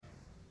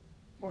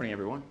Morning,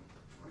 everyone.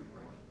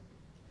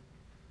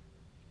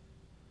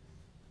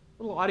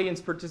 A little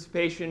audience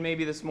participation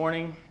maybe this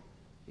morning.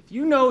 If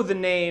you know the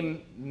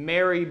name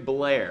Mary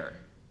Blair,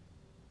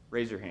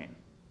 raise your hand.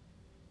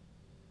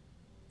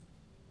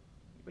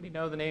 Anybody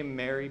know the name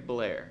Mary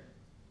Blair?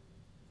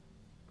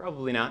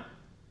 Probably not.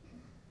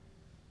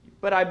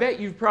 But I bet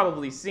you've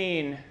probably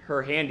seen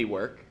her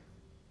handiwork.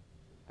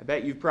 I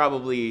bet you've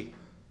probably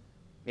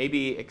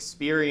maybe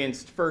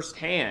experienced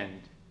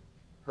firsthand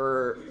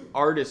her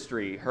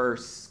artistry, her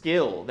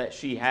skill that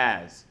she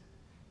has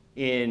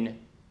in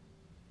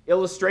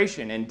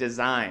illustration and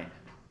design.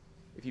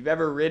 If you've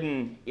ever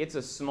written It's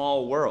a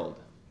Small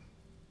World,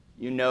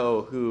 you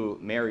know who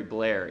Mary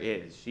Blair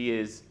is. She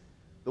is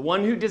the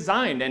one who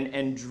designed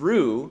and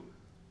drew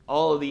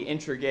all of the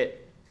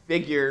intricate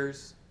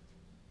figures,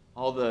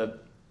 all the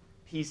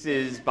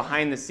pieces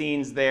behind the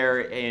scenes there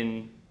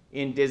in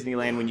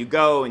Disneyland. When you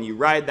go and you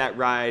ride that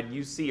ride,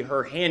 you see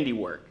her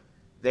handiwork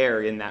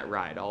there in that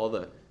ride, all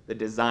the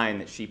design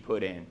that she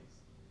put in.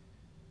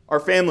 Our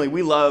family,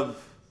 we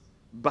love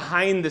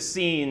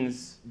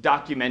behind-the-scenes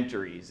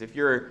documentaries. If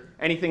you're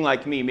anything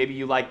like me, maybe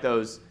you like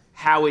those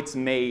how it's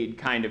made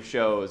kind of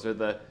shows or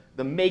the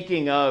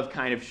making of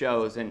kind of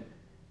shows.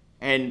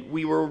 And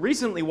we were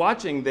recently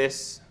watching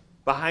this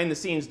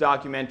behind-the-scenes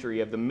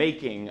documentary of the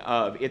making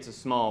of It's a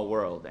Small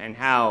World and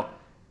how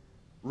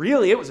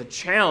really it was a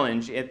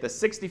challenge at the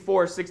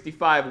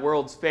 64-65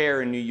 World's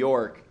Fair in New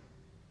York.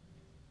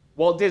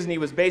 Walt Disney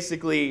was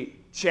basically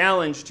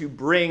challenged to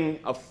bring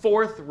a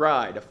fourth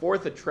ride, a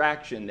fourth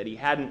attraction that he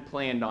hadn't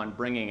planned on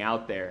bringing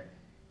out there.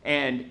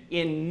 And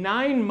in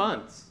 9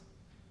 months,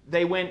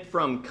 they went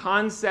from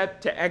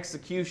concept to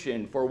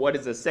execution for what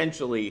is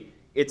essentially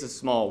It's a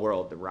Small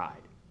World, the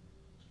ride.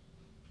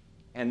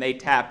 And they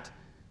tapped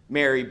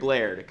Mary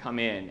Blair to come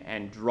in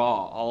and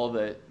draw all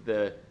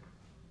the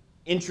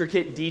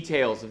intricate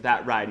details of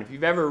that ride. And if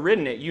you've ever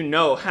ridden it, you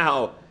know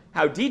how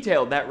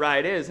detailed that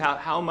ride is,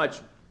 how much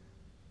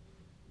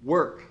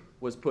work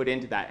was put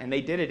into that, and they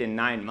did it in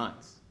 9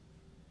 months.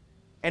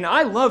 And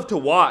I love to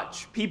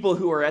watch people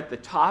who are at the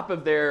top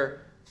of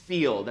their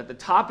field, at the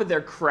top of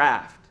their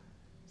craft,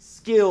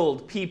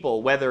 skilled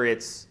people, whether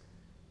it's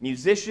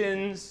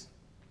musicians,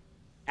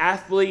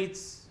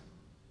 athletes,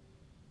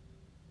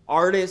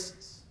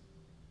 artists,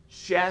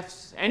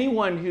 chefs,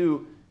 anyone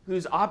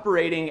who's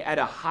operating at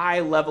a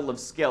high level of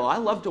skill. I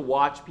love to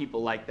watch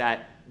people like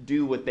that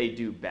do what they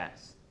do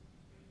best.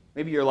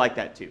 Maybe you're like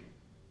that too.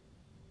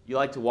 You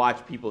like to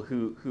watch people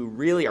who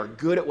really are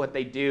good at what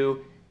they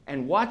do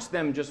and watch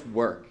them just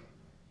work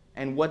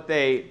and what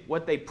they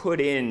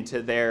put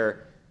into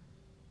their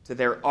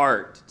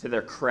art, to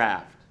their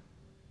craft.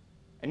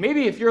 And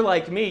maybe if you're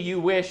like me,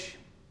 you wish,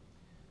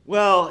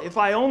 well, if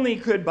I only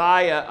could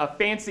buy a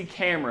fancy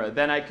camera,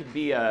 then I could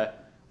be a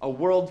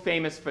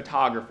world-famous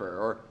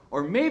photographer.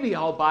 Or maybe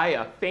I'll buy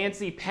a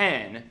fancy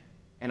pen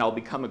and I'll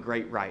become a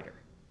great writer.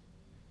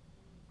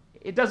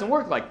 It doesn't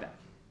work like that.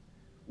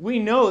 We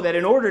know that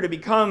in order to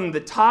become the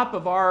top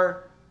of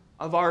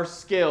our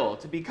skill,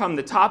 to become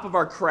the top of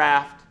our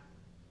craft,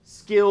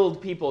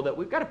 skilled people, that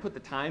we've got to put the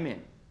time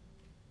in.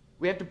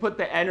 We have to put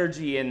the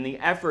energy and the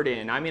effort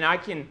in. I mean, I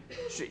can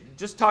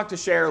just talk to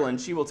Sherilyn.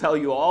 She will tell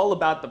you all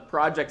about the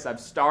projects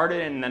I've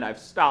started and then I've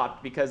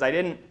stopped because I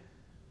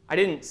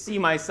didn't see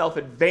myself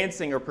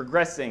advancing or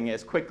progressing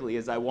as quickly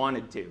as I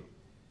wanted to.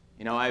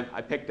 You know, I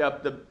picked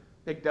up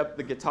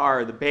the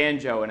guitar, the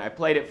banjo, and I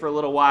played it for a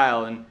little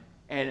while,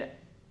 and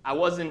I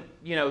wasn't,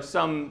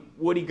 some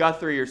Woody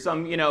Guthrie or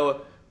some,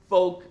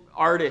 folk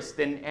artist,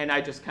 and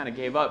I just kind of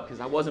gave up because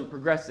I wasn't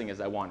progressing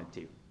as I wanted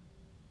to.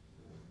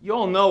 You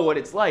all know what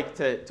it's like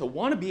to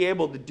want to be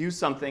able to do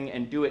something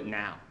and do it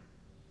now.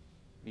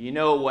 You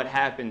know what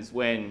happens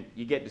when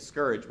you get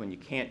discouraged when you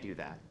can't do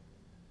that.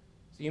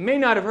 So you may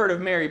not have heard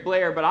of Mary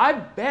Blair, but I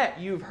bet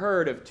you've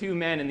heard of two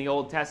men in the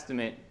Old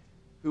Testament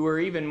who were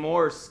even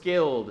more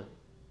skilled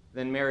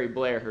than Mary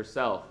Blair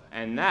herself.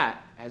 And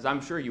that, as I'm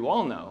sure you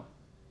all know,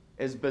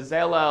 is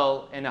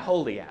Bezalel and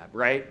Aholiab,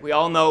 right? We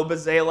all know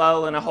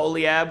Bezalel and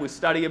Aholiab. We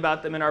study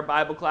about them in our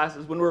Bible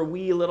classes when we're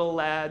wee little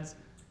lads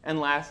and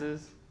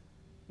lasses.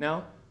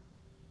 No?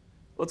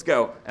 Let's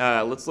go.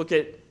 Let's look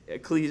at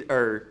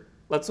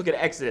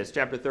Exodus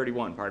chapter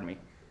 31, pardon me.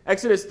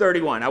 Exodus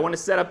 31. I want to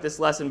set up this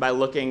lesson by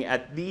looking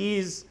at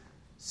these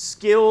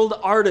skilled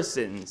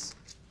artisans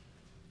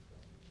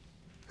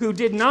who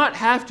did not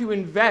have to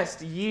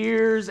invest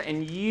years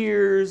and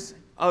years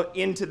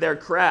into their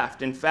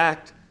craft. In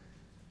fact,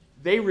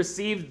 they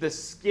received the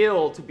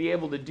skill to be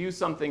able to do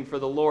something for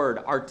the Lord,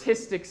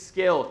 artistic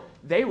skill.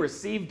 They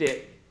received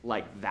it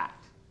like that.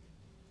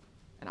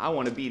 And I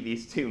want to be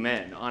these two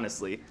men,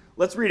 honestly.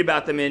 Let's read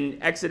about them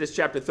in Exodus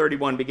chapter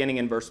 31, beginning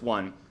in verse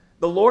 1.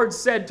 The Lord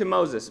said to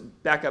Moses,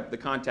 back up the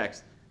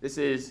context. This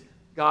is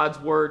God's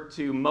word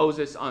to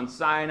Moses on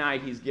Sinai.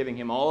 He's giving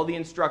him all the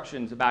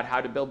instructions about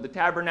how to build the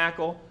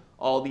tabernacle,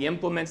 all the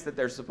implements that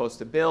they're supposed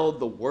to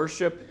build, the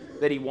worship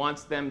that he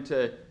wants them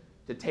to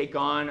take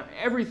on,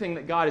 everything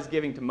that God is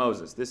giving to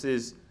Moses.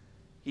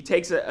 He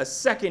takes a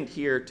second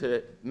here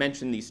to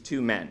mention these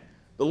two men.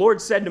 The Lord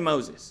said to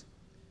Moses,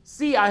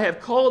 See, I have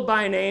called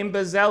by name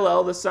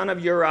Bezalel, the son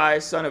of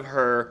Uri, son of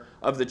Hur,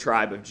 of the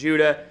tribe of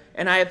Judah,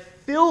 and I have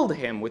filled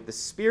him with the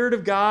Spirit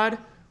of God,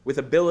 with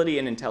ability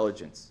and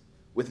intelligence,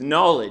 with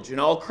knowledge and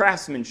all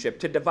craftsmanship,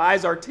 to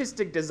devise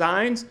artistic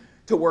designs,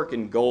 to work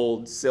in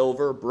gold,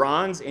 silver,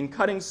 bronze, in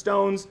cutting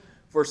stones,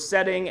 for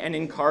setting and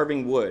in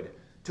carving wood,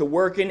 to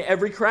work in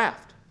every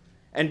craft.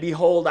 And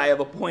behold, I have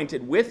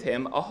appointed with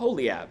him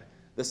Aholiab,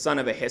 the son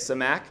of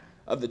Ahisamach,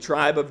 of the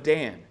tribe of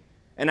Dan.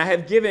 And I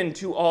have given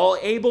to all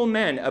able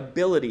men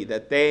ability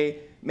that they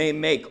may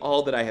make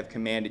all that I have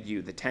commanded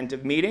you, the tent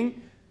of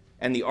meeting,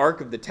 and the ark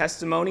of the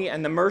testimony,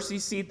 and the mercy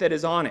seat that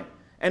is on it,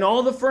 and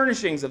all the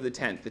furnishings of the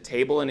tent, the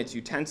table and its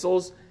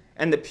utensils,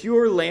 and the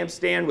pure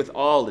lampstand with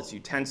all its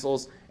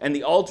utensils, and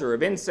the altar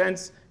of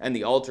incense, and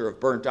the altar of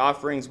burnt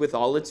offerings with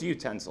all its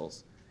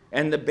utensils,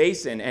 and the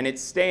basin and its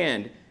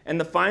stand, and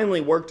the finely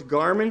worked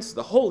garments,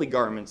 the holy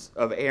garments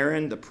of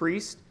Aaron the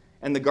priest,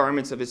 and the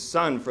garments of his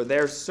son for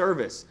their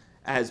service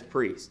as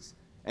priests,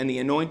 and the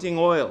anointing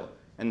oil,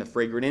 and the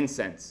fragrant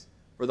incense,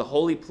 for the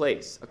holy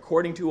place,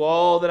 according to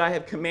all that I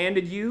have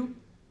commanded you,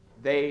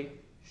 they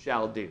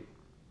shall do.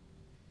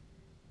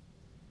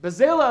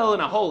 Bezalel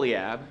and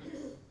Aholiab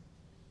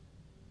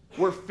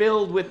were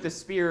filled with the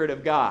Spirit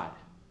of God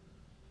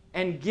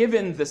and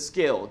given the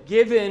skill,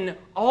 given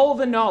all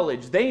the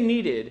knowledge they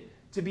needed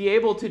to be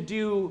able to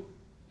do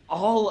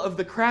all of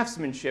the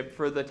craftsmanship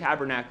for the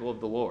tabernacle of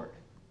the Lord.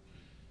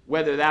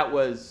 Whether that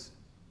was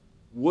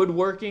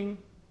woodworking,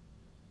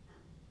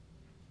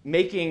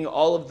 making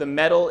all of the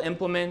metal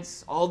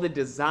implements, all the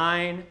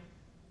design,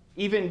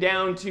 even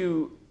down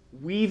to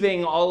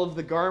weaving all of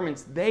the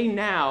garments, they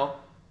now,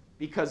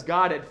 because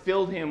God had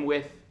filled him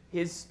with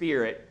his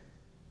Spirit,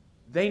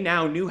 they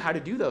now knew how to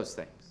do those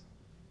things.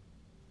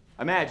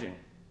 Imagine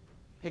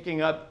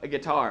picking up a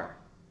guitar,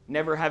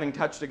 never having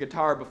touched a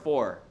guitar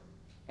before,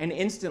 and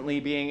instantly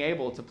being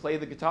able to play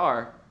the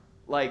guitar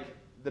like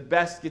the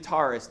best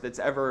guitarist that's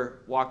ever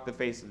walked the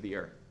face of the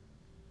earth.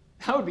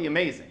 That would be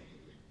amazing.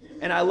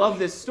 And I love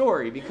this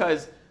story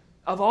because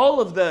of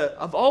all of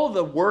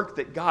the work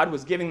that God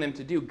was giving them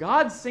to do,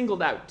 God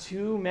singled out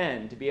two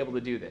men to be able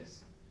to do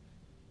this.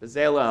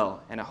 Bezalel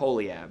and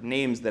Aholiab,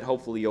 names that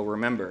hopefully you'll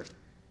remember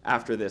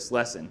after this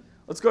lesson.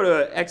 Let's go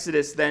to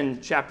Exodus then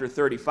chapter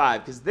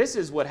 35, because this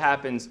is what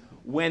happens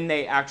when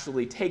they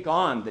actually take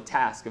on the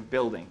task of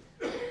building.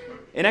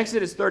 In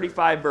Exodus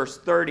 35, verse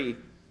 30,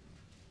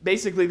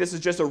 basically, this is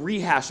just a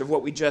rehash of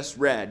what we just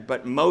read,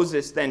 but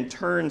Moses then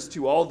turns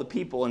to all the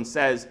people and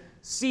says,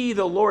 See,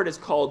 the Lord is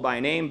called by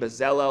name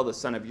Bezalel, the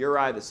son of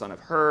Uri, the son of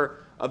Hur,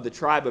 of the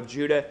tribe of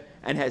Judah,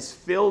 and has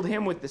filled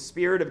him with the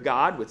Spirit of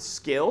God, with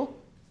skill,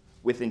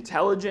 with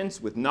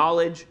intelligence, with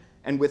knowledge,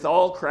 and with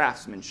all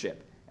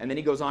craftsmanship. And then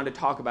he goes on to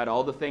talk about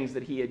all the things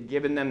that he had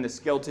given them the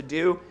skill to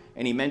do,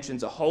 and he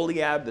mentions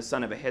Aholiab, the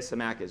son of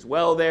Ahisamach, as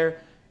well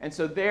there. And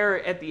so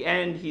there at the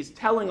end, he's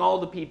telling all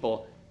the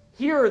people,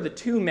 here are the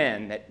two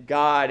men that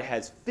God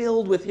has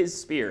filled with his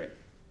Spirit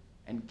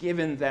and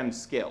given them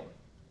skill.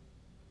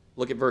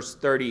 Look at verse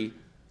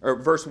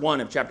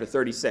 1 of chapter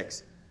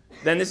 36.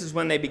 Then this is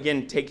when they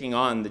begin taking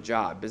on the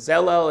job.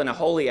 Bezalel and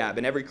Aholiab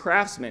and every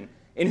craftsman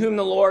in whom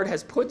the Lord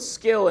has put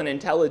skill and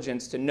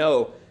intelligence to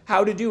know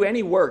how to do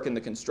any work in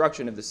the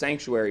construction of the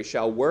sanctuary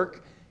shall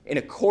work in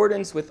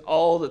accordance with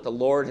all that the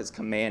Lord has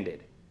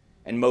commanded.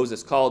 And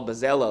Moses called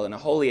Bezalel and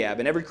Aholiab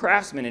and every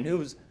craftsman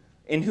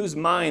in whose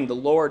mind the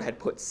Lord had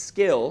put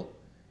skill,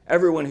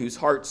 everyone whose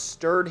heart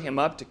stirred him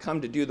up to come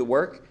to do the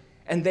work,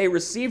 and they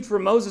received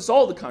from Moses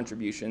all the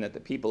contribution that the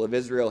people of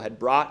Israel had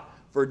brought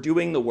for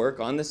doing the work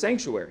on the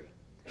sanctuary.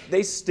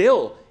 They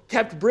still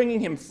kept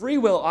bringing him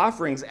freewill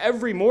offerings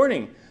every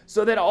morning,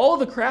 so that all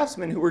the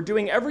craftsmen who were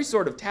doing every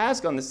sort of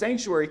task on the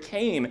sanctuary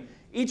came,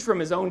 each from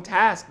his own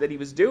task that he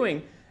was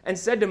doing, and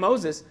said to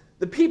Moses,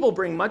 The people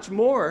bring much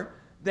more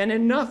than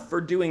enough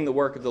for doing the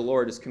work of the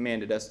Lord has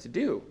commanded us to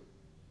do.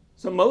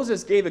 So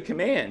Moses gave a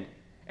command,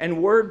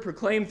 and word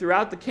proclaimed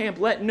throughout the camp,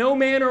 Let no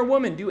man or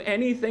woman do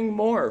anything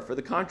more for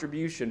the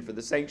contribution for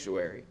the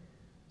sanctuary.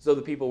 So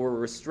the people were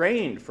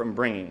restrained from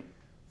bringing,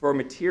 for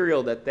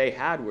material that they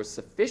had was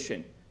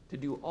sufficient to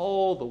do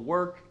all the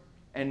work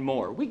and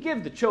more. We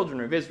give the children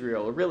of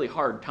Israel a really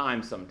hard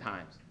time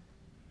sometimes.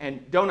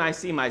 And don't I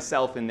see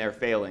myself in their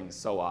failings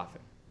so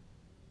often?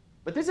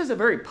 But this is a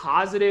very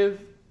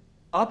positive,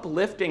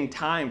 uplifting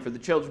time for the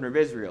children of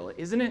Israel,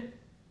 isn't it?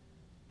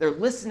 They're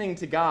listening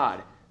to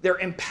God. They're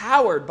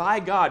empowered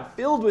by God,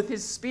 filled with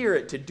his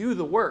Spirit to do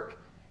the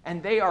work.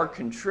 And they are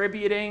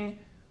contributing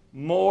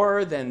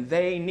more than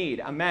they need.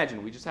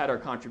 Imagine, we just had our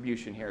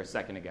contribution here a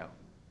second ago.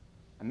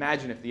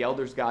 Imagine if the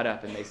elders got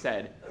up and they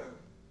said,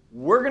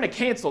 We're going to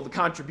cancel the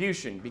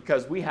contribution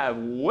because we have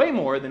way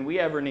more than we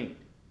ever need.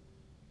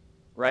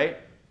 Right?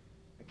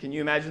 Can you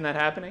imagine that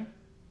happening?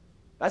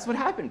 That's what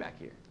happened back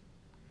here.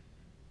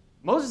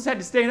 Moses had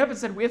to stand up and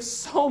said, We have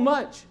so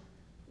much.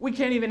 We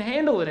can't even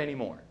handle it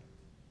anymore.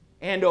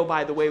 And, oh,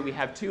 by the way, we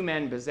have two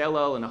men,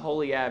 Bezalel and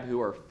Aholiab,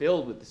 who are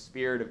filled with the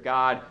Spirit of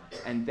God,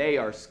 and they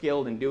are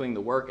skilled in doing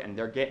the work, and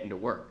they're getting to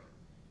work.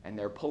 and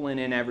they're pulling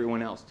in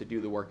everyone else to do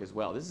the work as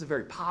well. This is a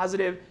very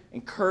positive,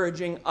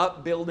 encouraging,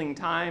 upbuilding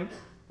time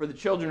for the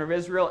children of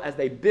Israel as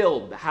they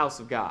build the house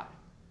of God.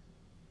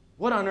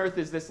 What on earth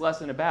is this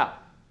lesson about?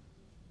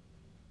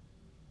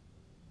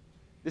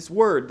 This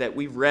word that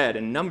we've read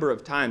a number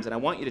of times, and I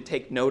want you to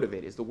take note of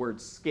it, is the word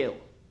skill.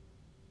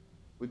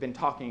 We've been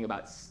talking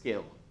about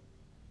skill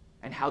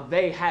and how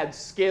they had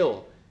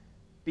skill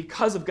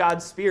because of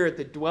God's Spirit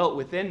that dwelt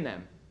within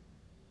them.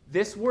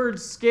 This word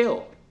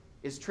skill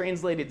is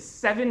translated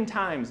 7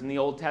 times in the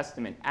Old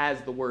Testament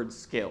as the word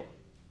skill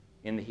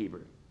in the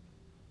Hebrew.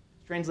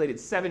 It's translated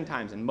 7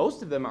 times, and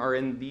most of them are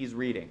in these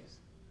readings.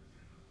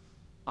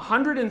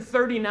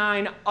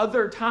 139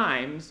 other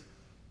times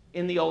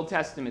in the Old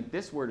Testament,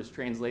 this word is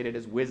translated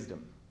as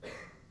wisdom.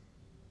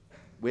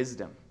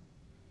 Wisdom.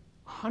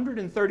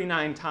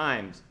 139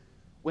 times.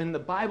 When the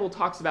Bible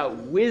talks about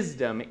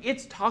wisdom,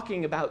 it's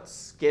talking about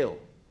skill.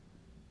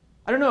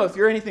 I don't know if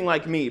you're anything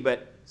like me,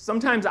 but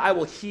sometimes I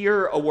will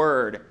hear a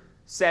word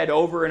said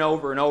over and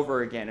over and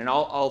over again, and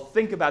I'll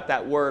think about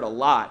that word a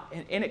lot,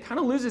 and it kind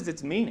of loses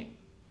its meaning.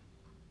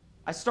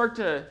 I start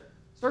to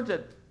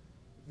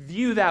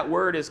view that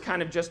word as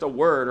kind of just a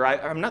word, or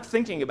I'm not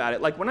thinking about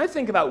it. Like when I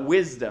think about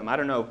wisdom, I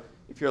don't know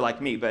if you're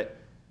like me, but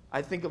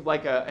I think of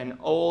like an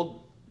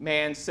old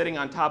man sitting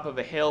on top of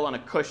a hill on a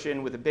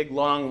cushion with a big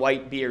long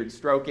white beard,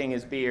 stroking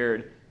his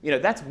beard. You know,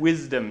 that's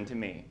wisdom to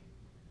me.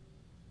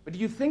 But do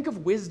you think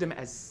of wisdom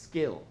as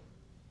skill?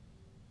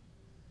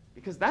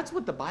 Because that's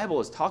what the Bible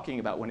is talking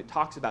about when it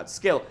talks about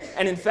skill.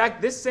 And in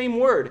fact, this same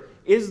word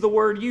is the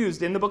word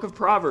used in the book of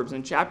Proverbs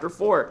in chapter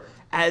 4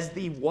 as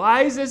the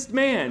wisest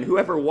man who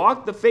ever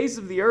walked the face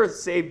of the earth,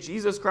 save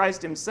Jesus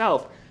Christ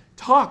himself,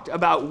 talked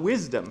about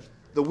wisdom,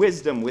 the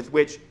wisdom with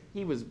which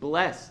he was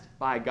blessed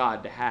by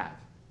God to have.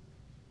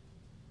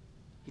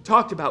 He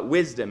talked about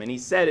wisdom, and he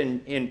said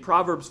in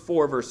Proverbs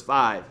 4, verse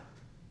 5,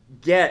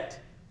 get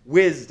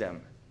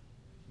wisdom,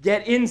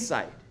 get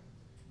insight.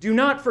 Do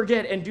not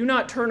forget and do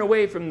not turn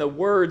away from the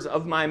words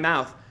of my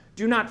mouth.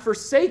 Do not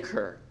forsake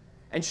her,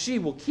 and she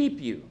will keep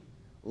you.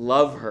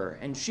 Love her,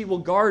 and she will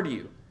guard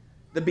you.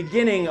 The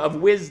beginning of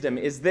wisdom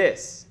is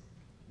this: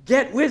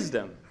 get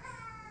wisdom,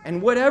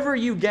 and whatever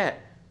you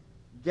get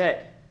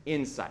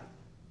insight.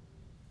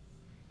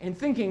 And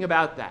thinking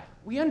about that,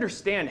 we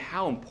understand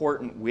how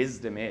important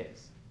wisdom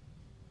is.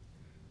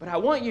 But I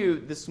want you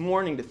this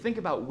morning to think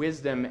about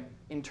wisdom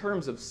in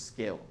terms of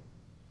skill.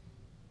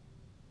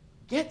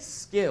 Get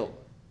skill.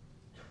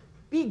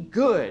 Be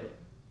good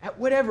at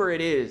whatever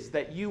it is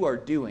that you are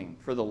doing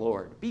for the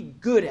Lord. Be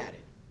good at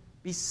it.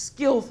 Be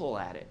skillful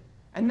at it.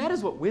 And that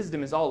is what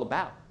wisdom is all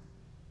about.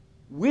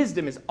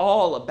 Wisdom is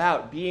all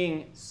about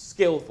being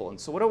skillful. And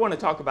so what I want to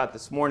talk about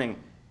this morning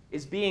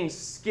is being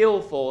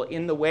skillful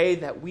in the way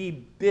that we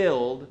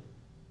build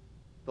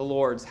the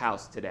Lord's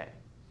house today.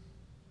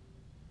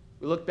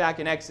 We look back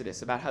in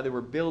Exodus about how they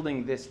were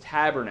building this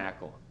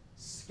tabernacle,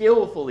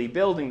 skillfully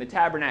building the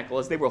tabernacle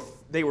as they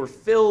were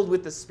filled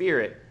with the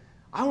Spirit.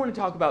 I want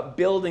to talk about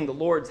building the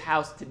Lord's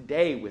house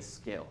today with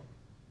skill.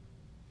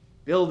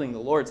 Building the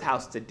Lord's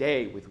house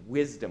today with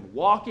wisdom.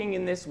 Walking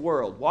in this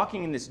world,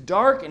 walking in this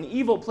dark and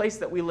evil place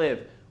that we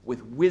live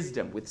with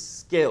wisdom, with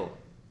skill.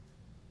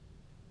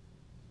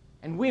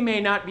 And we may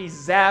not be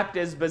zapped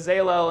as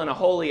Bezalel and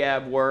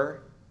Aholiab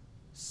were,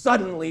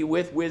 suddenly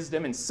with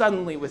wisdom and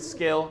suddenly with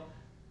skill.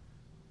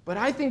 But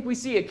I think we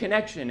see a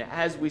connection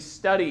as we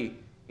study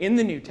in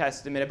the New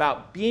Testament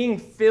about being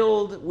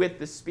filled with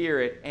the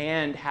Spirit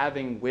and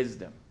having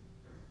wisdom.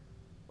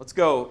 Let's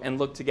go and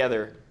look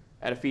together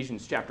at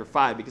Ephesians chapter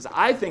 5, because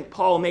I think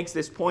Paul makes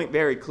this point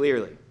very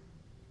clearly.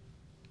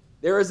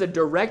 There is a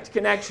direct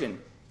connection,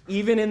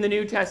 even in the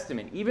New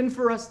Testament, even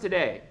for us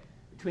today,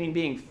 between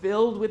being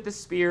filled with the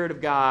Spirit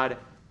of God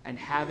and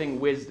having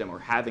wisdom or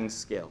having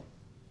skill.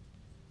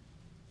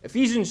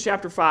 Ephesians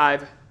chapter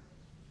 5,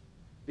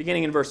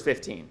 beginning in verse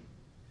 15.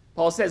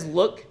 Paul says,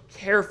 look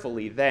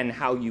carefully then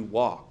how you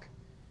walk,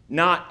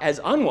 not as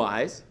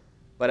unwise,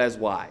 but as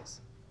wise,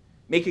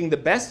 making the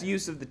best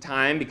use of the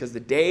time because the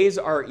days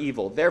are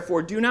evil.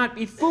 Therefore, do not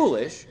be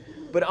foolish,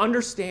 but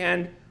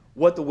understand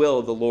what the will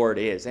of the Lord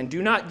is. And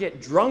do not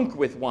get drunk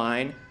with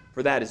wine,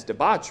 for that is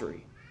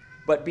debauchery,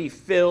 but be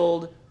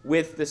filled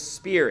with the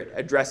Spirit,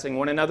 addressing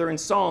one another in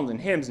psalms and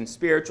hymns and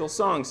spiritual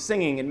songs,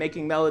 singing and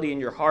making melody in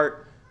your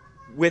heart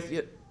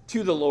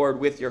to the Lord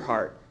with your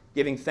heart,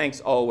 giving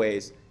thanks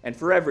always and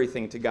for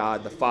everything to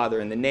God the Father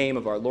in the name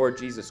of our Lord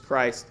Jesus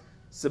Christ,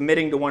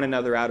 submitting to one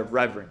another out of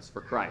reverence for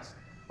Christ.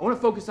 I want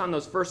to focus on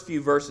those first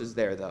few verses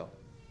there, though.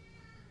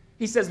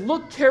 He says,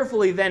 look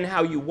carefully then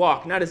how you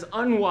walk, not as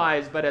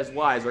unwise but as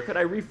wise. Or could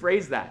I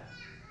rephrase that?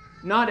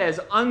 Not as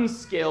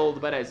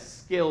unskilled but as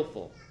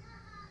skillful.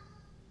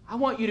 I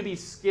want you to be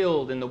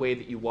skilled in the way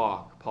that you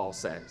walk, Paul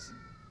says.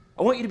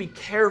 I want you to be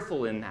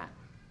careful in that.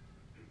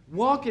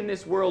 Walk in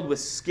this world with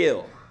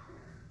skill.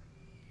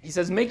 He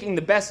says, making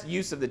the best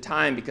use of the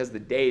time because the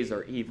days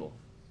are evil.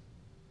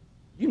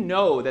 You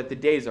know that the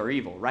days are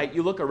evil, right?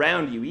 You look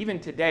around you, even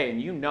today,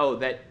 and you know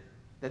that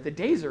the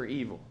days are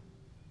evil.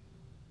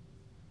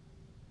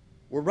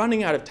 We're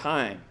running out of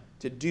time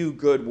to do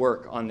good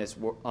work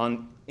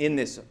in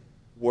this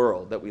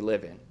world that we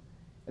live in.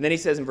 And then he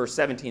says in verse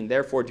 17,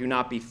 therefore do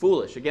not be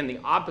foolish. Again, the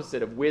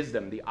opposite of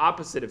wisdom, the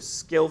opposite of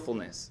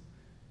skillfulness.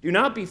 Do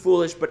not be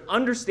foolish, but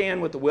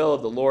understand what the will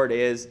of the Lord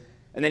is.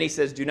 And then he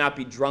says, do not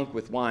be drunk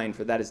with wine,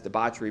 for that is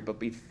debauchery, but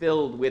be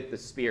filled with the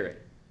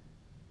Spirit.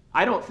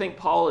 I don't think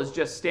Paul is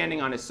just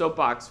standing on his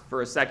soapbox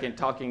for a second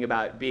talking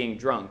about being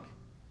drunk.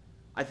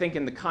 I think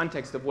in the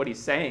context of what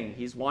he's saying,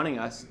 he's wanting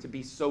us to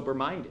be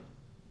sober-minded.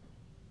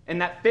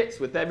 And that fits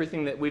with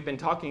everything that we've been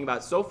talking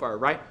about so far,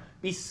 right?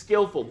 Be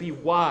skillful, be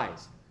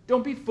wise.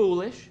 Don't be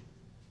foolish.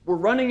 We're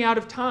running out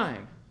of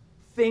time.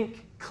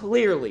 Think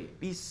clearly.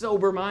 Be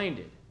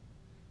sober-minded.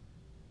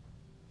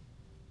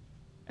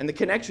 And the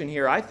connection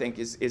here, I think,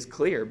 is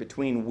clear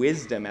between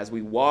wisdom as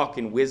we walk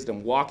in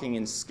wisdom, walking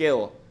in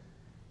skill,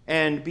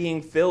 and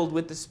being filled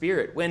with the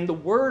Spirit. When the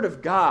Word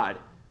of God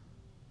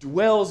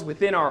dwells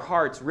within our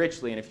hearts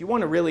richly, and if you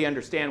want to really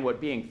understand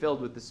what being filled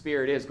with the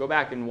Spirit is, go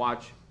back and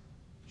watch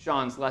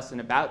Sean's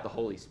lesson about the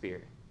Holy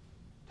Spirit.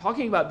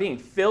 Talking about being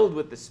filled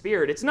with the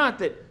Spirit, it's not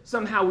that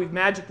somehow we've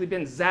magically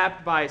been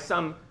zapped by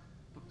some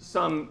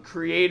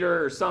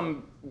creator or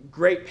some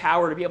great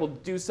power to be able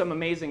to do some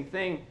amazing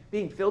thing.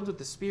 Being filled with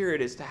the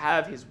Spirit is to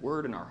have His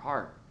Word in our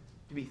heart,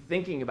 to be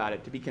thinking about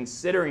it, to be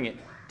considering it,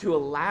 to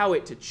allow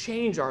it to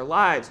change our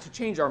lives, to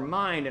change our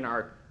mind and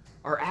our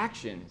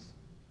actions.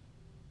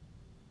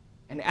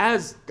 And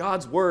as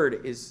God's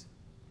Word is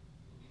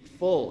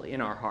full in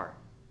our heart,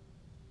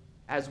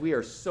 as we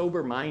are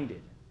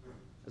sober-minded,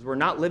 as we're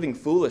not living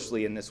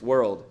foolishly in this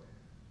world,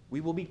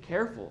 we will be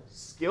careful,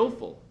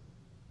 skillful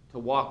to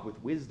walk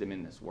with wisdom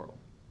in this world.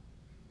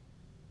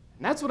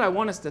 And that's what I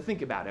want us to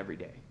think about every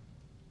day.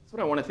 That's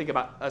what I want to think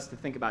about us to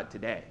think about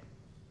today.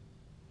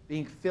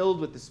 Being filled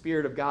with the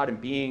Spirit of God and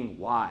being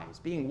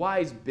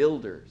wise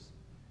builders.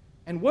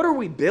 And what are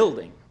we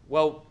building?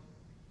 Well,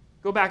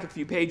 go back a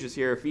few pages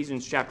here,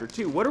 Ephesians chapter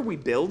 2. What are we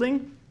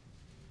building?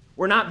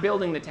 We're not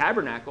building the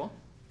tabernacle.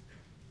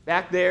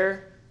 Back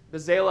there,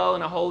 Bezalel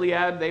and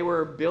Aholiab, they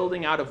were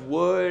building out of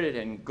wood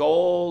and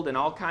gold and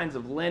all kinds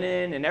of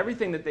linen and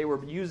everything that they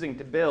were using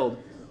to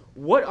build.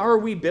 What are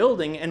we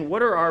building and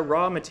what are our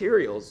raw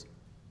materials?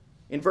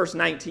 In verse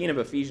 19 of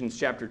Ephesians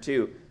chapter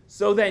 2,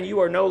 so then you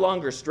are no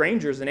longer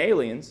strangers and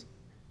aliens,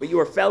 but you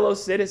are fellow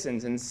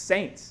citizens and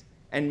saints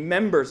and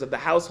members of the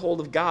household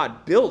of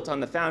God, built on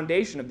the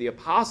foundation of the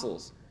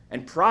apostles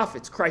and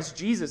prophets, Christ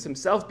Jesus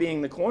himself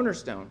being the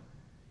cornerstone,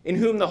 in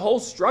whom the whole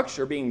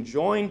structure being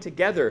joined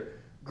together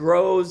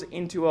grows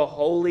into a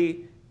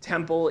holy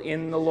temple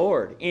in the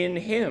Lord. In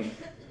him,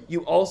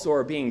 you also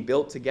are being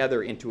built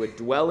together into a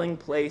dwelling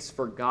place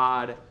for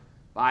God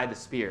by the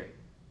Spirit.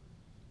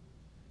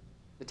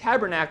 The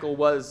tabernacle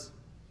was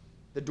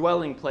the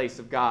dwelling place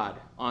of God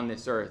on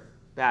this earth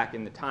back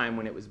in the time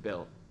when it was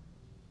built.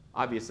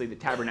 Obviously, the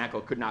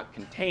tabernacle could not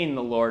contain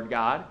the Lord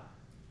God,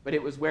 but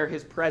it was where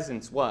his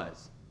presence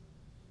was.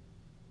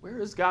 Where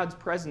is God's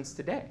presence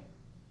today?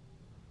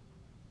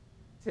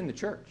 It's in the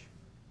church.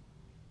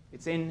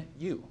 It's in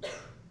you.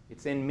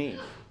 It's in me.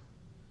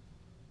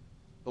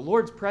 The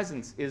Lord's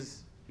presence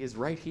is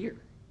right here.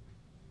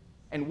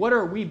 And what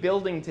are we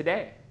building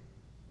today?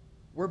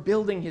 We're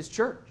building his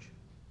church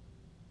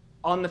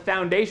on the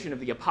foundation of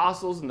the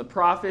apostles and the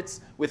prophets,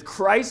 with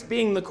Christ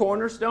being the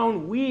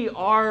cornerstone.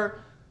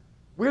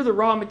 We're the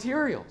raw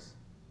materials.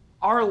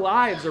 Our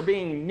lives are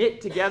being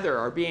knit together,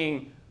 are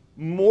being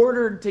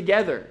mortared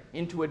together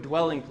into a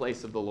dwelling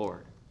place of the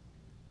Lord.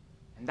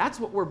 And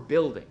that's what we're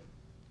building.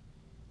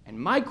 And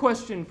my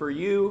question for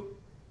you,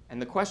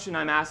 and the question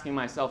I'm asking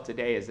myself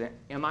today, is,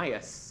 am I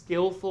a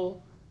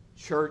skillful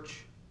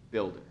church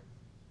builder?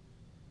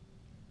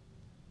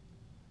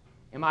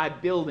 Am I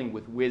building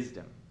with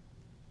wisdom?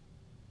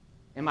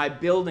 Am I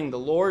building the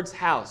Lord's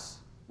house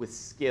with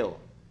skill?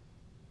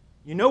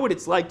 You know what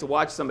it's like to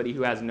watch somebody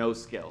who has no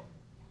skill.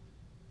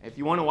 If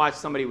you want to watch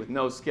somebody with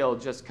no skill,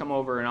 just come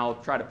over and I'll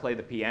try to play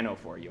the piano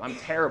for you. I'm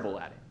terrible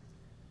at it.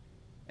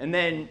 And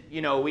then,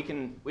 we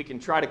can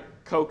try to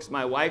coax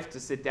my wife to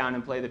sit down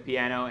and play the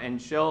piano,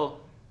 and she'll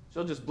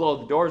just blow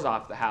the doors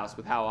off the house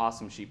with how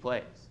awesome she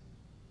plays.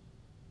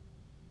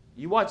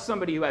 You watch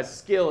somebody who has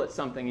skill at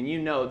something,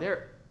 and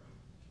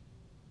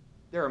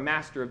they're a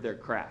master of their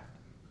craft.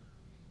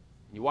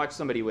 You watch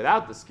somebody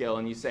without the skill,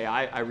 and you say,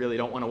 I really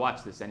don't want to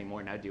watch this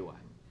anymore, now do I?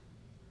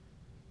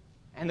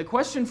 And the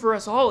question for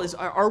us all is,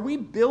 are we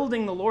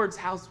building the Lord's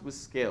house with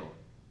skill?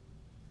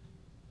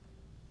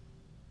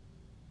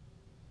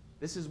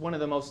 This is one of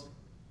the most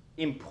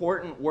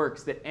important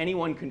works that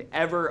anyone could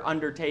ever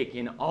undertake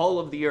in all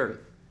of the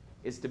earth,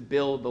 is to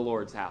build the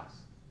Lord's house.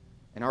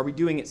 And are we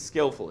doing it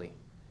skillfully?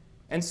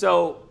 And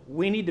so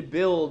we need to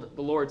build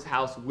the Lord's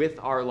house with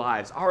our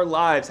lives. Our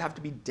lives have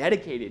to be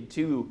dedicated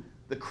to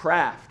the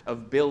craft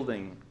of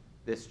building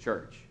this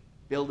church,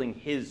 building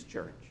his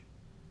church.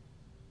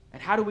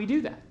 And how do we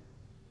do that?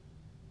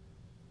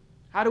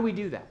 How do we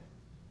do that?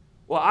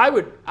 Well,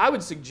 I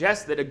would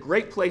suggest that a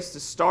great place to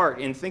start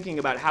in thinking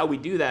about how we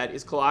do that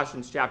is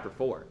Colossians chapter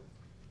 4.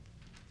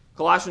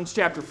 Colossians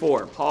chapter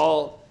 4.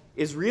 Paul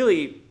is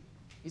really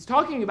He's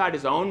talking about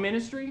his own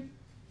ministry,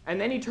 and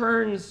then he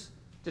turns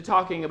to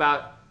talking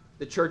about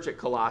the church at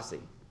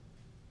Colossae.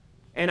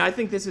 And I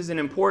think this is an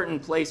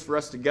important place for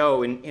us to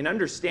go in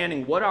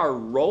understanding what our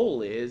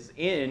role is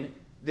in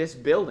this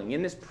building,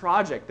 in this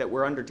project that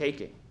we're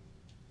undertaking.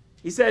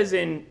 He says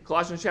in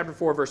Colossians chapter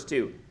 4, verse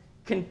 2,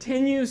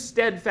 "Continue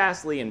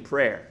steadfastly in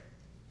prayer,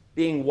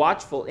 being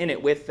watchful in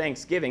it with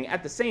thanksgiving.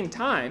 At the same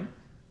time,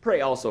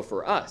 pray also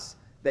for us,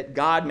 that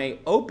God may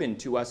open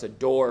to us a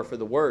door for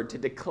the word to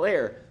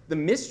declare the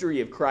mystery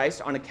of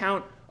Christ, on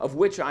account of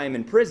which I am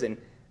in prison,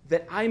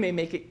 that I may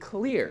make it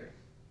clear,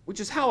 which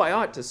is how I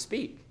ought to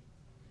speak.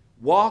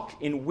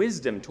 Walk in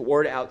wisdom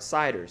toward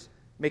outsiders,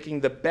 making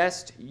the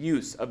best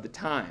use of the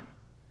time.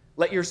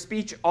 Let your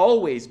speech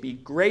always be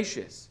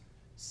gracious,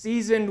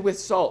 seasoned with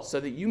salt, so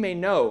that you may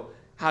know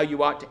how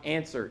you ought to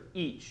answer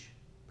each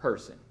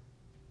person."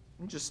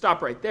 And just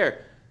stop right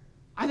there.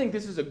 I think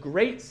this is a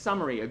great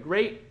summary, a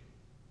great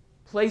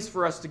place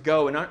for us to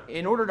go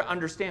in order to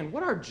understand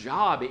what our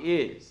job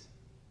is.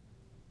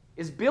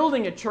 Is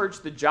building a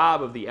church the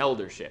job of the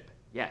eldership?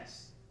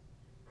 Yes.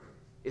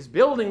 Is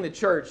building the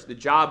church the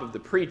job of the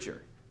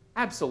preacher?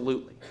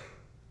 Absolutely.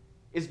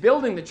 Is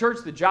building the church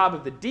the job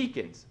of the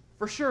deacons?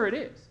 For sure it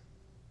is.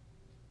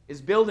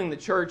 Is building the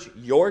church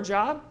your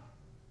job?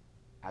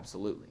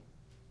 Absolutely.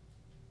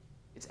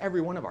 It's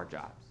every one of our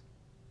jobs.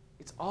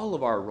 It's all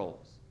of our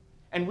roles.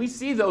 And we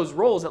see those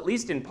roles, at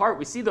least in part,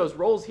 we see those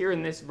roles here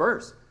in this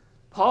verse.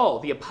 Paul,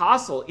 the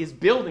apostle, is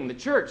building the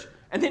church.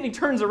 And then he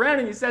turns around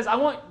and he says, I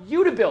want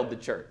you to build the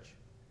church.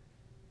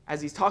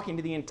 As he's talking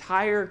to the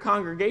entire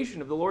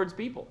congregation of the Lord's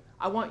people.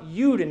 I want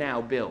you to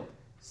now build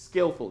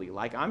skillfully,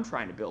 like I'm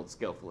trying to build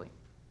skillfully.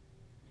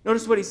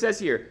 Notice what he says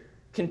here.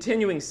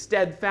 Continuing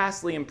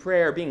steadfastly in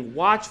prayer, being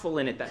watchful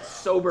in it, that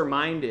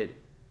sober-minded,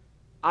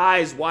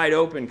 eyes wide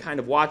open kind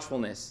of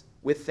watchfulness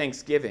with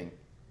thanksgiving.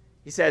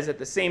 He says, at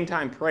the same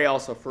time, pray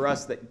also for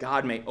us that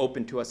God may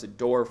open to us a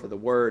door for the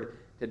word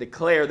to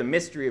declare the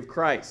mystery of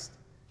Christ.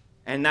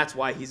 And that's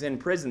why he's in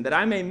prison, that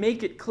I may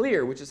make it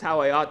clear, which is how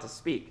I ought to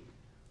speak.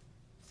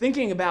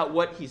 Thinking about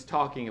what he's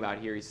talking about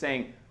here, he's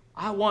saying,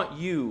 I want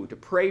you to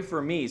pray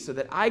for me so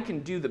that I can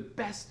do the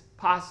best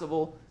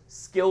possible,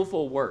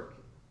 skillful work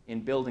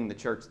in building the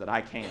church that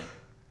I can.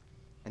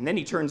 And then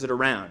he turns it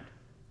around.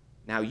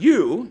 Now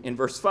you, in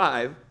verse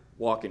 5,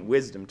 walk in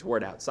wisdom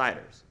toward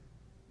outsiders.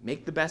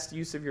 Make the best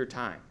use of your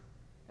time.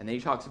 And then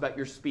he talks about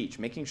your speech,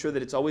 making sure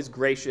that it's always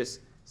gracious,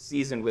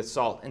 seasoned with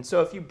salt. And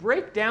so if you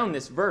break down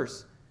this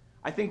verse,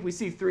 I think we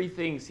see three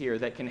things here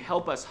that can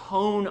help us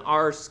hone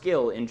our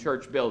skill in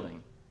church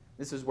building.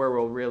 This is where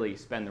we'll really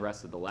spend the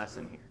rest of the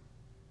lesson here.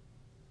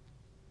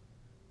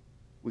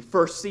 We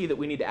first see that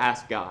we need to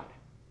ask God.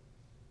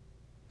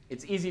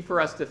 It's easy for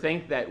us to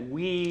think that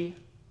we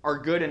are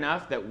good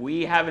enough, that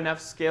we have enough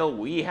skill,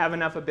 we have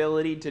enough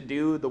ability to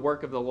do the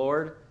work of the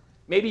Lord.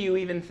 Maybe you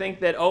even think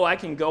that, I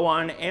can go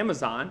on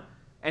Amazon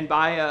and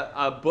buy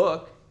a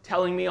book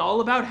telling me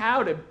all about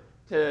how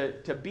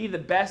to be the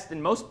best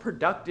and most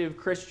productive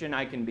Christian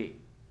I can be.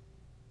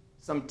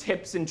 Some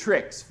tips and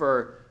tricks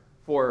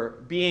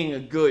for being a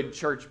good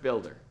church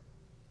builder.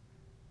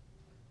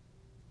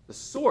 The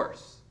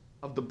source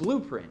of the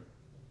blueprint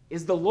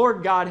is the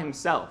Lord God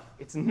himself.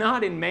 It's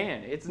not in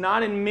man. It's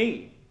not in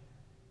me.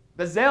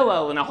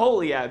 Bezalel and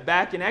Aholiab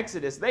back in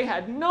Exodus, they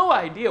had no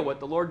idea what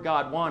the Lord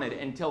God wanted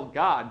until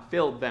God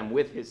filled them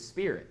with his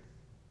Spirit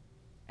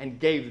and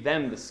gave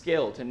them the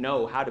skill to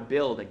know how to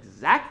build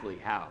exactly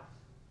how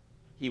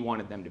he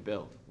wanted them to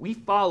build. We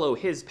follow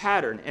his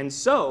pattern. And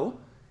so,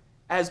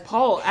 as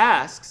Paul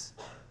asks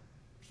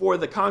for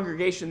the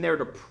congregation there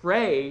to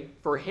pray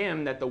for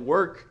him that the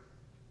work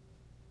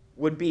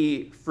would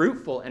be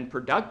fruitful and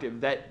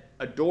productive, that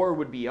a door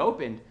would be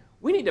opened,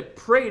 we need to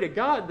pray to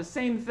God the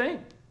same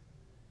thing.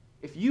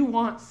 If you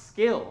want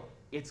skill,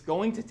 it's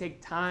going to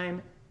take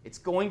time, it's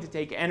going to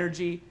take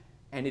energy,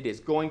 and it is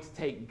going to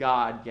take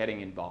God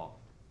getting involved.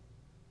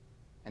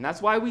 And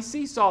that's why we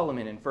see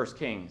Solomon in 1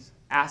 Kings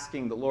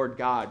asking the Lord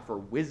God for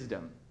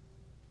wisdom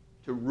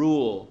to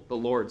rule the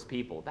Lord's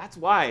people. That's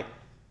why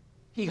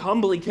he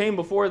humbly came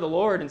before the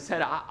Lord and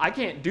said, I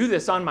can't do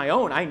this on my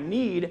own. I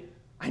need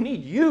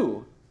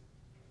you.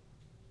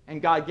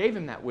 And God gave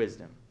him that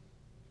wisdom.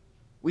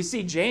 We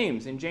see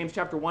James in James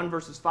chapter 1,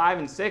 verses 5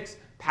 and 6,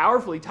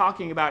 powerfully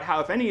talking about how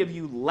if any of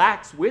you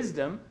lacks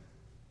wisdom,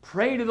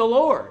 pray to the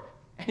Lord,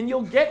 and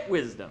you'll get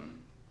wisdom.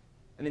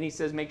 And then he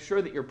says, make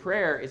sure that your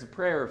prayer is a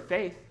prayer of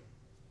faith,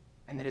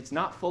 and that it's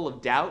not full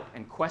of doubt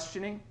and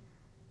questioning.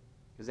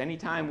 Because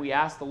anytime we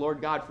ask the Lord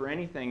God for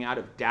anything out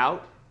of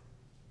doubt,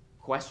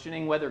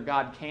 questioning whether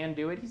God can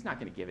do it, he's not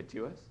going to give it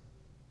to us.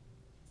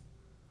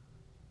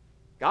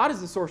 God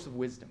is the source of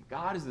wisdom.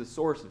 God is the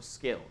source of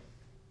skill.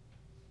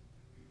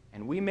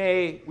 And we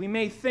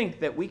may think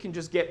that we can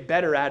just get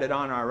better at it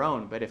on our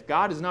own, but if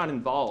God is not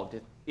involved,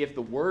 if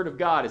the Word of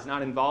God is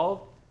not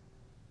involved,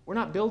 we're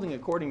not building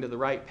according to the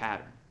right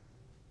pattern.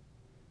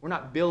 We're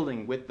not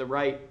building with the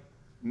right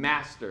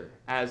master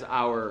as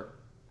our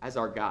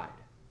guide.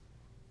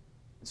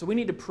 And so we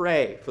need to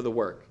pray for the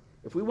work.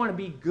 If we want to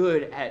be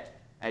good at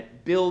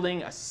at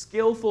building, a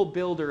skillful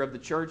builder of the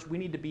church, we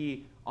need to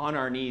be on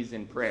our knees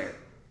in prayer.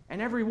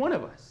 And every one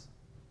of us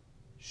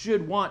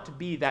should want to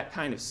be that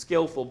kind of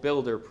skillful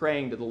builder,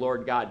 praying to the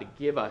Lord God to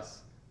give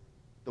us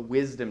the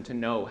wisdom to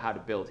know how to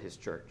build his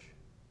church.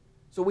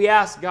 So we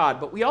ask God,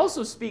 but we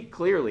also speak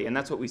clearly, and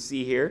that's what we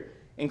see here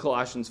in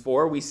Colossians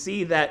 4. We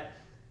see that,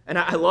 and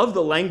I love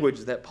the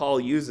language that Paul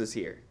uses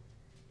here.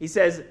 He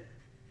says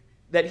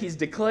that he's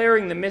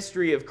declaring the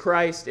mystery of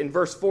Christ. In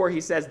verse 4, he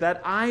says,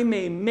 that I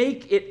may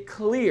make it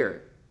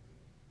clear,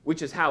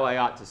 which is how I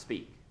ought to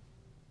speak.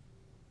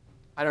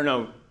 I don't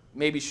know,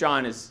 maybe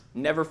Sean has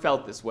never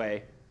felt this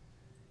way.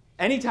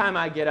 Anytime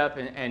I get up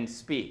and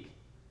speak,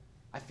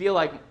 I feel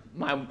like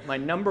my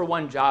number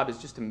one job is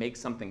just to make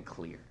something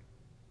clear.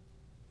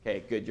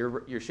 Okay, good.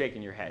 You're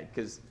shaking your head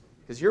because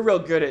you're real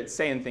good at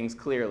saying things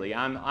clearly.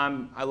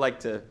 I like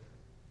to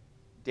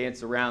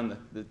dance around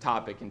the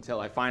topic until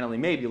I finally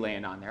maybe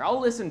land on there. I'll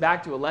listen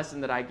back to a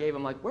lesson that I gave.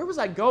 I'm like, where was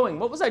I going?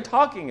 What was I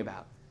talking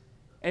about?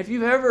 And if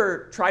you've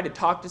ever tried to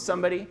talk to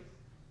somebody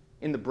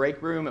in the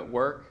break room at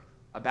work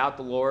about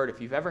the Lord,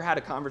 if you've ever had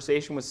a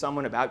conversation with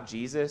someone about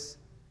Jesus,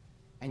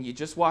 and you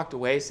just walked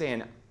away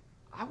saying,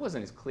 I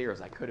wasn't as clear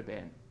as I could have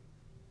been.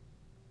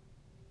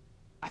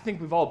 I think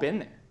we've all been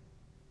there.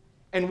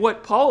 And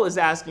what Paul is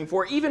asking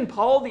for, even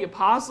Paul the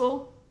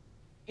apostle,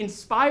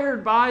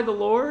 inspired by the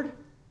Lord,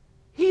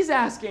 he's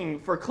asking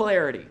for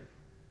clarity.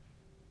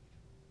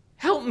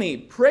 Help me,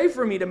 pray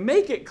for me to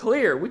make it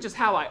clear, which is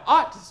how I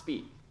ought to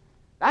speak.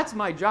 That's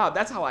my job.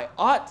 That's how I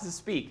ought to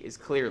speak, is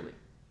clearly.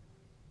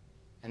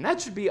 And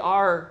that should be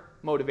our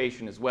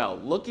motivation as well,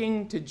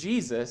 looking to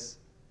Jesus,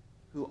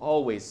 who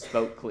always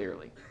spoke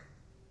clearly.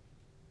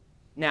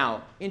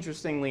 Now,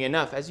 interestingly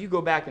enough, as you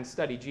go back and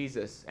study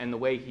Jesus and the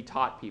way he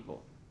taught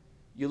people,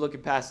 you look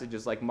at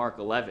passages like Mark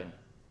 11,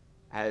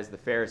 as the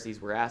Pharisees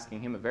were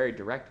asking him a very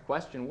direct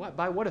question,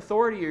 by what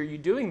authority are you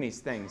doing these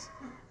things?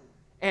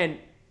 And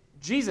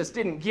Jesus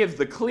didn't give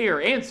the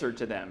clear answer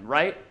to them,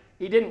 right?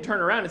 He didn't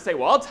turn around and say,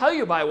 well, I'll tell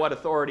you by what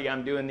authority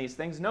I'm doing these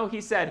things. No, he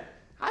said,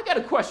 I got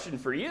a question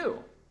for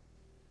you.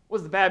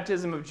 Was the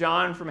baptism of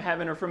John from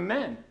heaven or from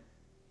men?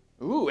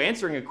 Ooh,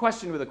 answering a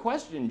question with a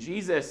question.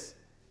 Jesus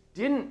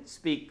didn't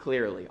speak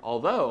clearly,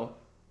 although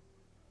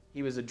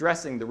he was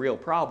addressing the real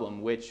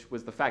problem, which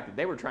was the fact that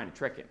they were trying to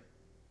trick him.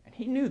 And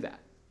he knew that.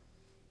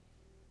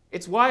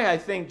 It's why I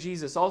think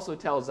Jesus also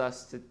tells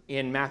us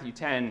in Matthew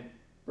 10,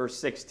 verse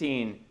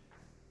 16,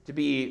 to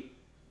be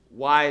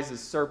wise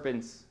as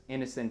serpents,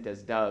 innocent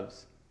as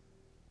doves.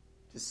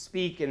 To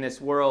speak in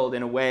this world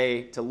in a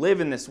way, to live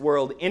in this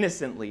world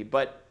innocently,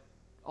 but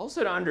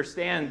also to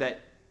understand that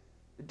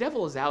the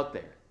devil is out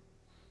there.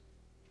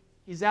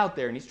 He's out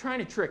there and he's trying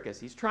to trick us.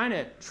 He's trying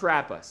to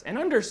trap us. And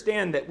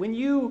understand that when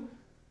you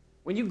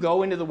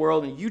go into the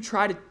world and you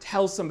try to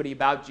tell somebody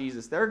about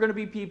Jesus, there are going to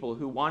be people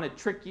who want to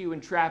trick you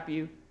and trap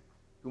you,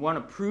 who want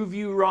to prove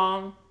you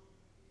wrong.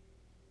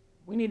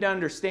 We need to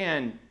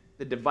understand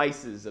the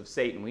devices of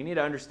Satan. We need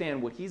to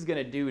understand what he's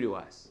going to do to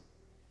us.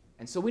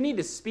 And so we need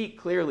to speak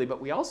clearly, but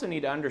we also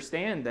need to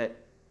understand that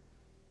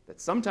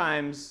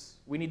sometimes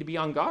we need to be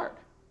on guard.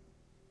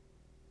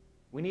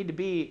 We need to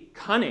be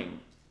cunning,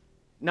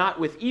 not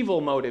with evil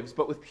motives,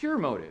 but with pure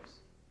motives.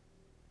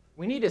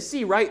 We need to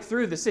see right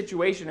through the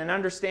situation and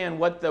understand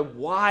what the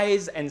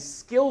wise and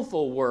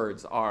skillful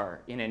words are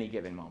in any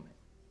given moment.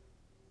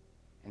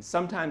 And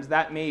sometimes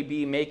that may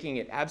be making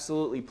it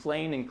absolutely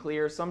plain and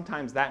clear.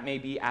 Sometimes that may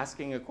be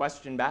asking a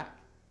question back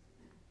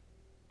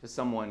to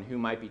someone who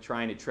might be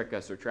trying to trick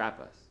us or trap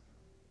us.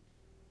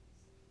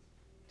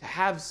 To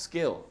have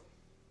skill,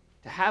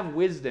 to have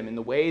wisdom in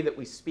the way that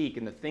we speak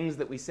and the things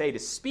that we say, to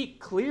speak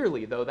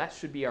clearly, though, that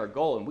should be our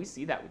goal, and we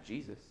see that with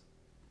Jesus.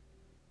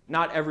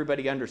 Not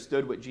everybody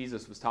understood what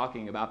Jesus was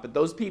talking about, but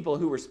those people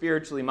who were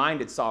spiritually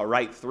minded saw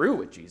right through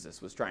what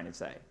Jesus was trying to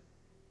say.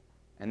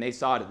 And they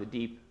saw to the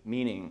deep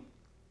meaning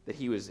that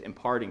he was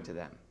imparting to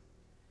them.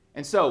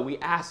 And so we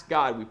ask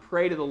God, we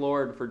pray to the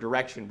Lord for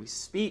direction, we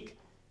speak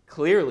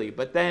clearly,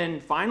 but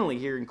then finally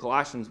here in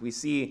Colossians we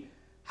see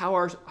how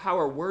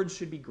our words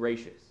should be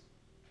gracious.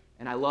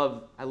 And I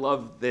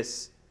love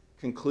this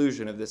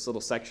conclusion of this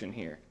little section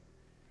here.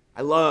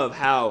 I love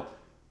how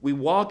we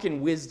walk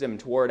in wisdom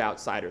toward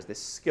outsiders,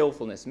 this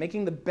skillfulness,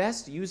 making the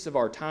best use of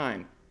our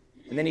time.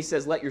 And then he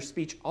says, let your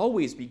speech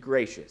always be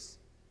gracious,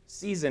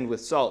 seasoned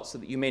with salt, so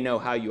that you may know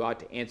how you ought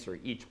to answer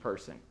each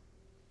person.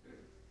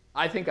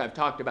 I think I've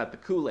talked about the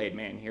Kool-Aid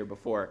man here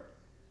before.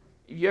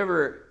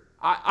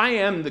 I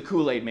am the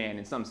Kool-Aid man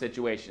in some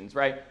situations,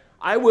 right?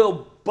 I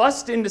will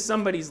bust into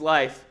somebody's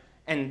life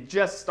and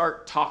just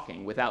start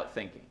talking without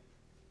thinking.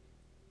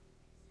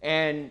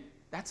 And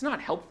that's not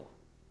helpful.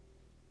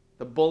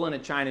 The bull in a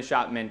china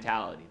shop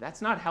mentality.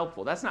 That's not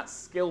helpful. That's not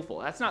skillful.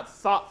 That's not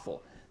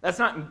thoughtful. That's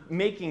not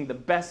making the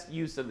best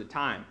use of the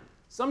time.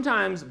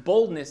 Sometimes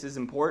boldness is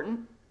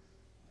important,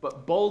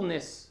 but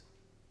boldness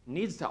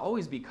needs to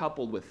always be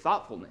coupled with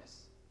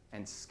thoughtfulness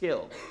and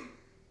skill.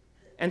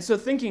 And so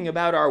thinking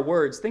about our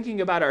words,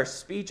 thinking about our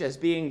speech as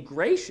being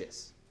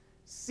gracious,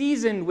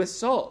 seasoned with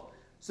salt,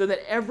 so that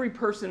every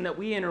person that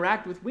we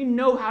interact with, we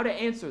know how to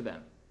answer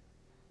them.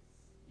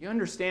 You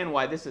understand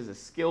why this is a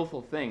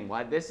skillful thing,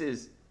 why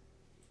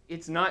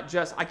it's not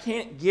just, I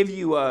can't give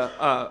you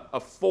a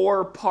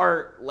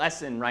 4-part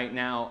lesson right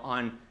now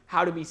on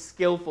how to be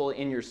skillful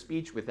in your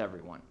speech with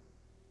everyone.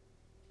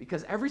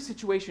 Because every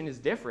situation is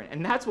different,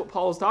 and that's what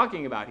Paul is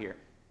talking about here.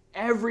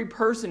 Every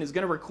person is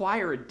going to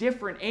require a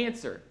different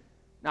answer.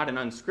 Not an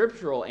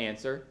unscriptural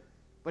answer,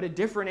 but a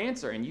different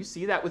answer. And you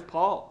see that with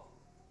Paul.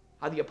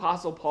 How the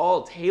Apostle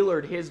Paul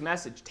tailored his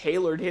message,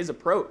 tailored his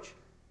approach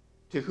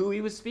to who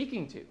he was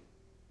speaking to.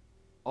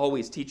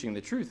 Always teaching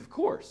the truth, of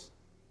course.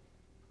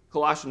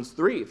 Colossians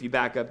 3, if you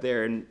back up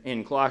there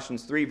in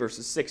Colossians 3,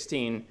 verses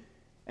 16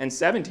 and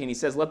 17, he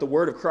says, "Let the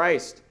word of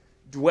Christ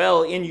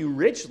dwell in you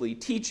richly,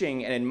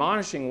 teaching and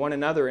admonishing one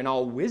another in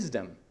all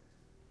wisdom,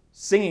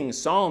 singing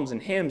psalms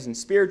and hymns and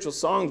spiritual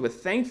songs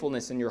with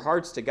thankfulness in your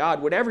hearts to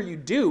God. Whatever you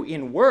do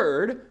in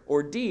word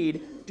or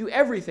deed, do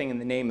everything in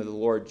the name of the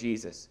Lord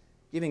Jesus,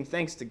 giving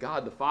thanks to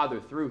God the Father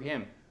through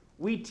him."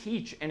 We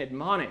teach and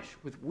admonish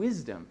with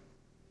wisdom.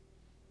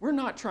 We're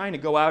not trying to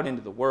go out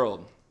into the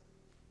world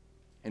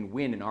and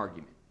win an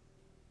argument.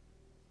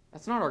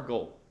 That's not our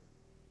goal.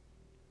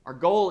 Our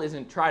goal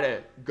isn't try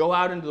to go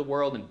out into the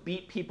world and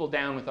beat people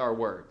down with our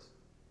words,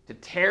 to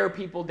tear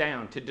people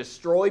down, to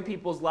destroy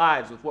people's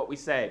lives with what we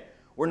say.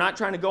 We're not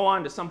trying to go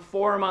on to some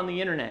forum on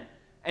the internet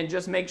and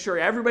just make sure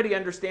everybody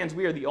understands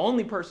we are the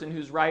only person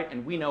who's right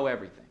and we know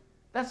everything.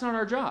 That's not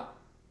our job.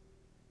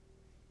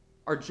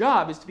 Our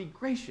job is to be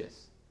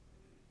gracious.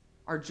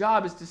 Our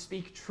job is to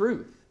speak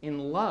truth in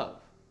love.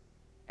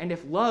 And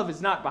if love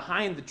is not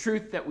behind the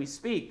truth that we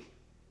speak,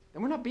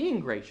 then we're not being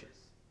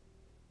gracious.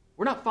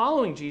 We're not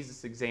following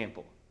Jesus'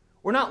 example.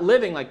 We're not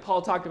living like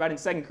Paul talked about in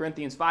 2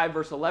 Corinthians 5,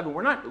 verse 11.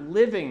 We're not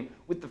living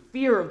with the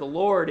fear of the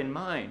Lord in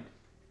mind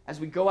as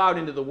we go out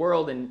into the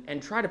world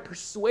and try to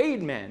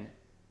persuade men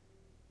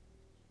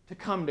to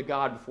come to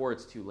God before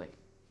it's too late.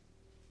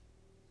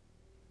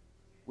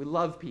 We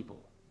love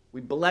people.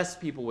 We bless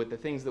people with the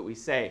things that we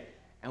say,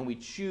 and we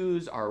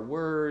choose our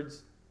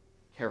words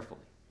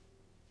carefully.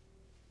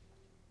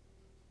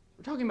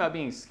 We're talking about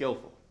being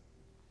skillful.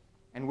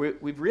 And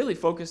we've really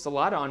focused a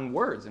lot on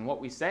words and what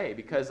we say,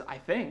 because I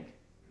think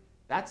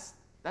that's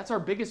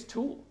our biggest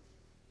tool.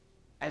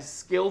 As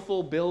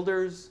skillful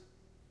builders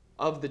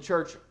of the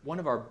church, one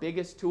of our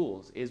biggest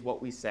tools is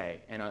what we say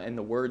and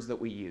the words that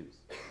we use.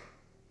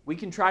 We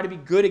can try to be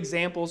good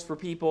examples for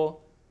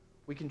people.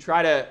 We can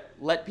try to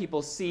let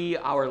people see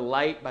our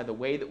light by the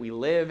way that we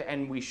live,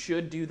 and we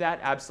should do that,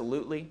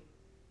 absolutely.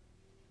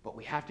 But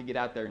we have to get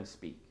out there and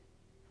speak.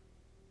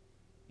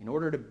 In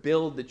order to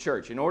build the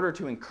church, in order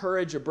to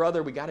encourage a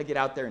brother, we got to get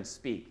out there and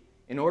speak.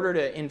 In order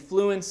to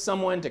influence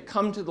someone to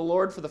come to the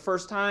Lord for the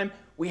first time,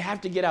 we have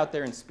to get out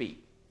there and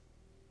speak.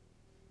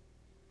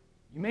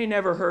 You may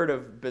never heard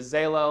of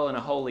Bezalel and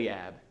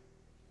Aholiab.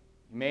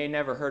 You may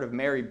never heard of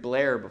Mary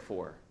Blair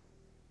before.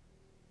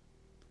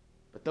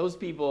 But those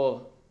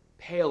people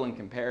pale in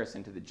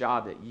comparison to the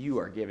job that you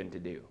are given to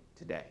do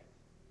today.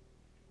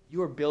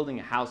 You are building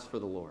a house for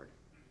the Lord.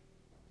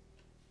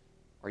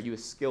 Are you a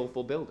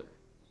skillful builder?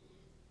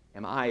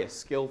 Am I a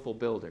skillful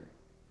builder?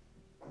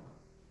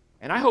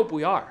 And I hope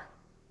we are.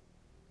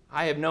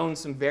 I have known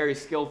some very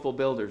skillful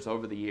builders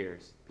over the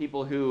years,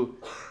 people who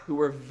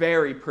were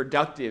very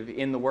productive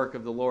in the work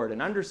of the Lord,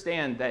 and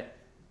understand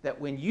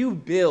that when you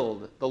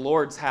build the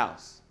Lord's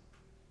house,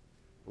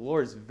 the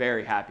Lord is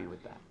very happy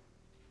with that.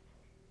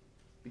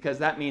 Because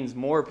that means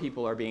more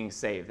people are being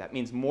saved. That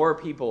means more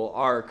people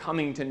are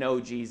coming to know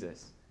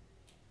Jesus.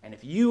 And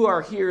if you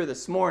are here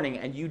this morning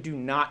and you do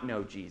not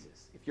know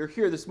Jesus, if you're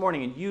here this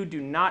morning and you do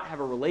not have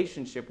a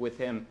relationship with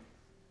him,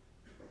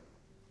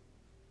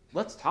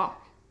 let's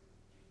talk.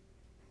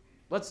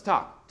 Let's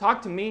talk.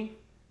 Talk to me.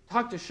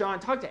 Talk to Sean.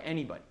 Talk to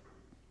anybody.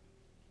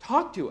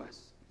 Talk to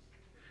us.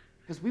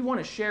 Because we want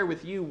to share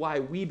with you why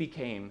we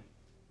became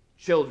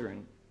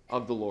children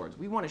of the Lord's.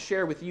 We want to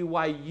share with you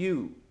why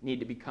you need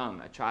to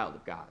become a child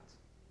of God's.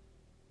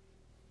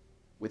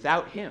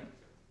 Without him,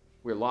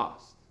 we're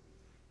lost.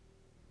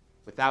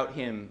 Without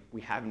him, we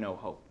have no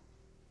hope.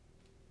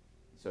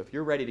 So if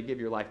you're ready to give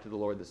your life to the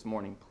Lord this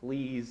morning,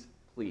 please,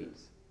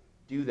 please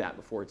do that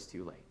before it's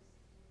too late.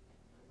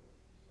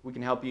 We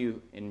can help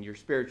you in your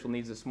spiritual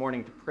needs this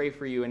morning, to pray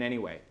for you in any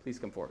way. Please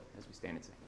come forward as we stand and sing.